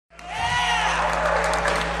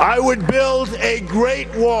I would build a great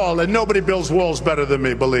wall, and nobody builds walls better than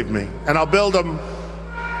me, believe me. And I'll build them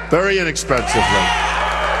very inexpensively.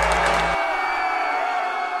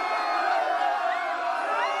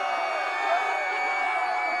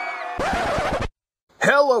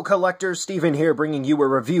 Hello collectors, Steven here bringing you a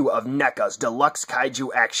review of NECA's Deluxe Kaiju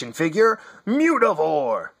action figure,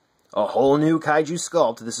 Mutavore! A whole new Kaiju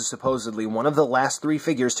sculpt. This is supposedly one of the last 3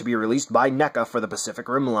 figures to be released by NECA for the Pacific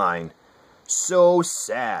Rim line. So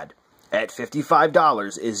sad. At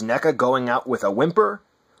 $55, is NECA going out with a whimper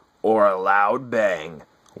or a loud bang?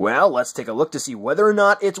 Well, let's take a look to see whether or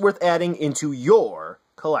not it's worth adding into your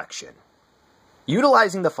collection.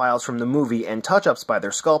 Utilizing the files from the movie and touch-ups by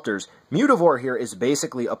their sculptors, Mutavore here is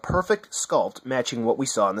basically a perfect sculpt matching what we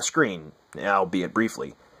saw on the screen, albeit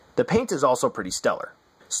briefly. The paint is also pretty stellar.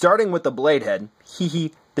 Starting with the blade head,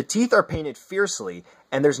 the teeth are painted fiercely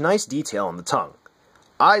and there's nice detail on the tongue.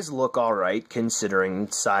 Eyes look alright considering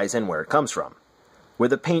size and where it comes from. Where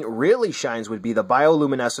the paint really shines would be the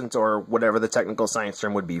bioluminescence or whatever the technical science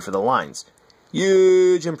term would be for the lines.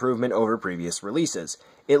 Huge improvement over previous releases.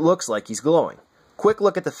 It looks like he's glowing. Quick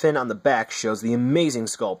look at the fin on the back shows the amazing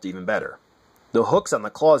sculpt even better. The hooks on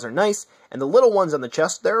the claws are nice, and the little ones on the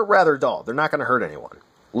chest, they're rather dull. They're not going to hurt anyone.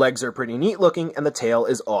 Legs are pretty neat looking, and the tail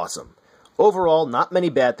is awesome. Overall, not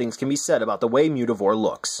many bad things can be said about the way Mutavore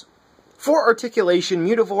looks. For articulation,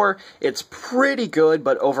 Mutavore, it's pretty good,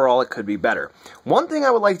 but overall it could be better. One thing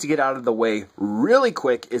I would like to get out of the way really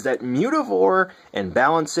quick is that Mutavore and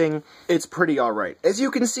balancing, it's pretty alright. As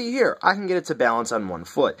you can see here, I can get it to balance on one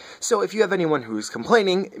foot. So if you have anyone who's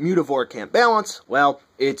complaining Mutavore can't balance, well,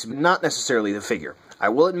 it's not necessarily the figure. I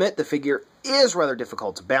will admit the figure is rather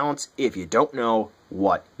difficult to balance if you don't know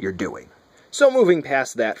what you're doing. So moving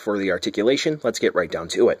past that for the articulation, let's get right down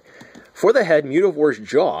to it. For the head, Mutavore's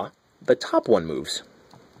jaw, the top one moves.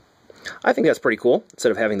 I think that's pretty cool.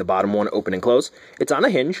 Instead of having the bottom one open and close, it's on a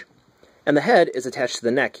hinge, and the head is attached to the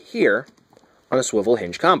neck here on a swivel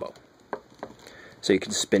hinge combo. So you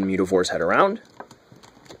can spin Mutavore's head around,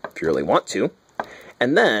 if you really want to,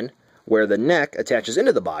 and then where the neck attaches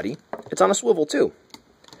into the body, it's on a swivel too.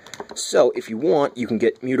 So if you want, you can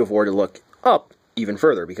get Mutavore to look up even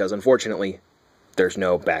further, because unfortunately, there's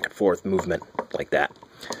no back and forth movement like that.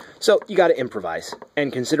 So you got to improvise,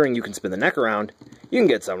 and considering you can spin the neck around, you can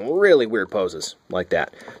get some really weird poses like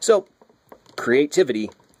that. So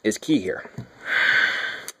creativity is key here.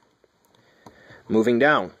 Moving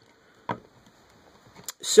down.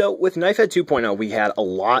 So with Knifehead 2.0, we had a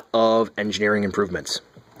lot of engineering improvements.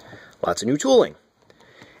 Lots of new tooling.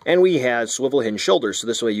 And we had swivel hinge shoulders, so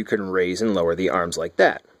this way you can raise and lower the arms like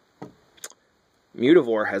that.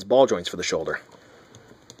 Mutavore has ball joints for the shoulder.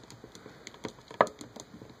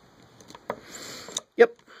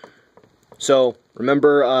 Yep. So,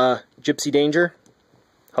 remember Gypsy Danger?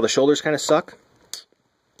 How the shoulders kind of suck?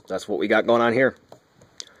 That's what we got going on here.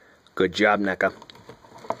 Good job, NECA.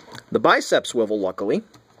 The bicep swivel, luckily,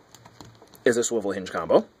 is a swivel hinge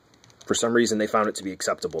combo. For some reason, they found it to be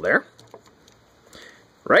acceptable there.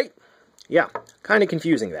 Right? Yeah, kind of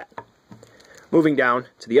confusing that. Moving down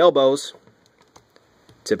to the elbows,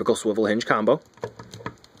 typical swivel hinge combo.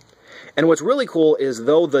 And what's really cool is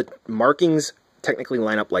though the markings technically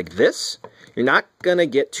line up like this, you're not going to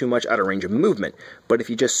get too much out of range of movement. But if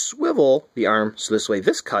you just swivel the arm so this way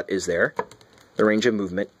this cut is there, the range of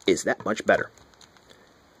movement is that much better.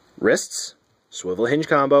 Wrists, swivel hinge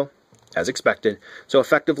combo, as expected. So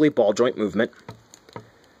effectively ball joint movement.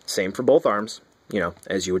 Same for both arms, you know,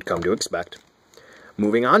 as you would come to expect.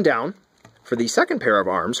 Moving on down, for the second pair of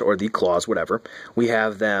arms, or the claws, whatever, we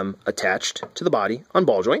have them attached to the body on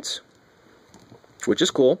ball joints, which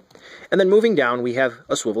is cool. And then moving down, we have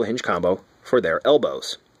a swivel hinge combo for their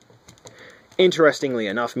elbows. Interestingly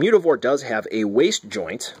enough, Mutavore does have a waist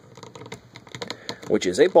joint, which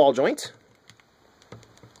is a ball joint.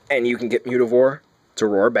 And you can get Mutavore to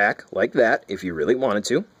roar back like that if you really wanted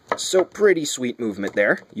to. So pretty sweet movement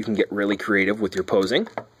there. You can get really creative with your posing.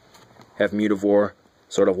 Have Mutavore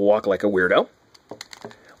sort of walk like a weirdo,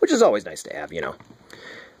 which is always nice to have, you know.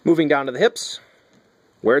 Moving down to the hips,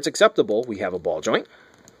 where it's acceptable, we have a ball joint,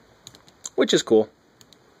 which is cool.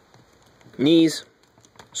 Knees,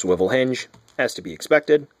 swivel hinge, as to be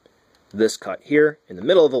expected. This cut here in the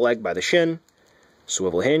middle of the leg by the shin,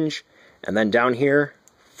 swivel hinge, and then down here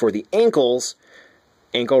for the ankles,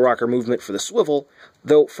 ankle rocker movement for the swivel,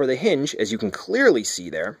 though for the hinge, as you can clearly see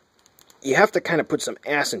there, you have to kind of put some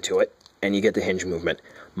ass into it, and you get the hinge movement.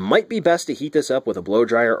 Might be best to heat this up with a blow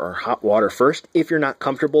dryer or hot water first if you're not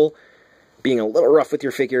comfortable being a little rough with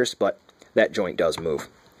your figures, but that joint does move.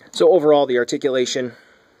 So overall, the articulation,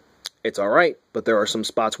 it's alright, but there are some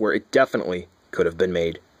spots where it definitely could have been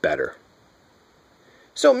made better.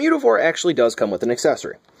 So Mutavore actually does come with an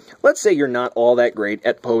accessory. Let's say you're not all that great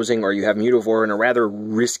at posing, or you have Mutavore in a rather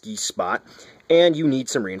risky spot, and you need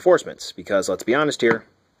some reinforcements, because let's be honest here,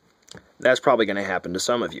 that's probably going to happen to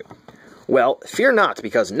some of you. Well, fear not,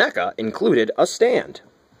 because NECA included a stand.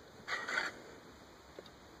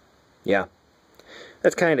 Yeah,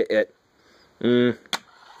 that's kind of it.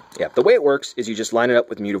 Yeah, the way it works is you just line it up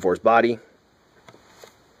with Mutavore's body,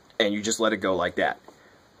 and you just let it go like that.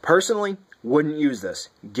 Personally, wouldn't use this.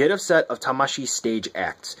 Get a set of Tamashii stage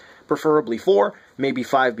acts, preferably 4, maybe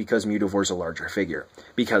 5 because Mutavore's a larger figure.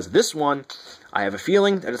 Because this one, I have a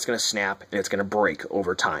feeling that it's going to snap and it's going to break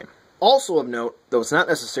over time. Also of note, though it's not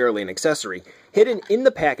necessarily an accessory, hidden in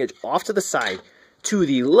the package off to the side to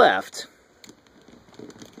the left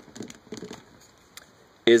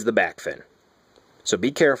is the back fin. So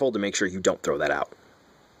be careful to make sure you don't throw that out.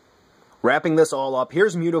 Wrapping this all up,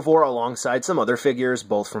 here's Mutavore alongside some other figures,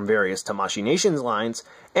 both from various Tamashii Nations lines,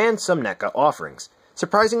 and some NECA offerings.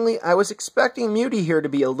 Surprisingly, I was expecting Muty here to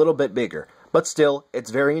be a little bit bigger, but still,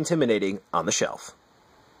 it's very intimidating on the shelf.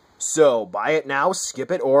 So, buy it now,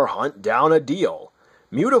 skip it, or hunt down a deal.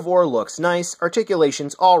 Mutavore looks nice,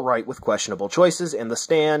 articulation's alright with questionable choices, and the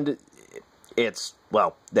stand, it's,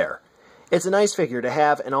 well, there. It's a nice figure to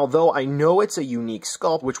have, and although I know it's a unique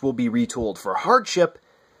sculpt which will be retooled for hardship,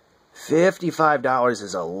 $55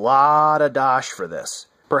 is a lot of dosh for this.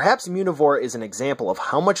 Perhaps Mutavore is an example of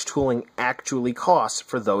how much tooling actually costs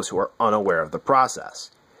for those who are unaware of the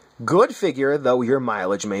process. Good figure, though your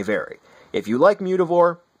mileage may vary. If you like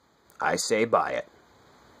Mutavore, I say buy it.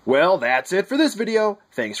 Well, that's it for this video.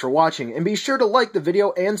 Thanks for watching, and be sure to like the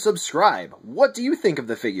video and subscribe. What do you think of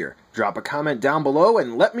the figure? Drop a comment down below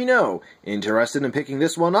and let me know. Interested in picking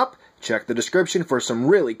this one up? Check the description for some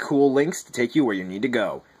really cool links to take you where you need to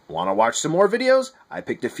go. Want to watch some more videos? I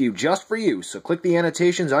picked a few just for you, so click the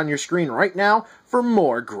annotations on your screen right now for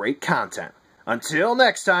more great content. Until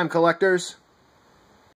next time, collectors!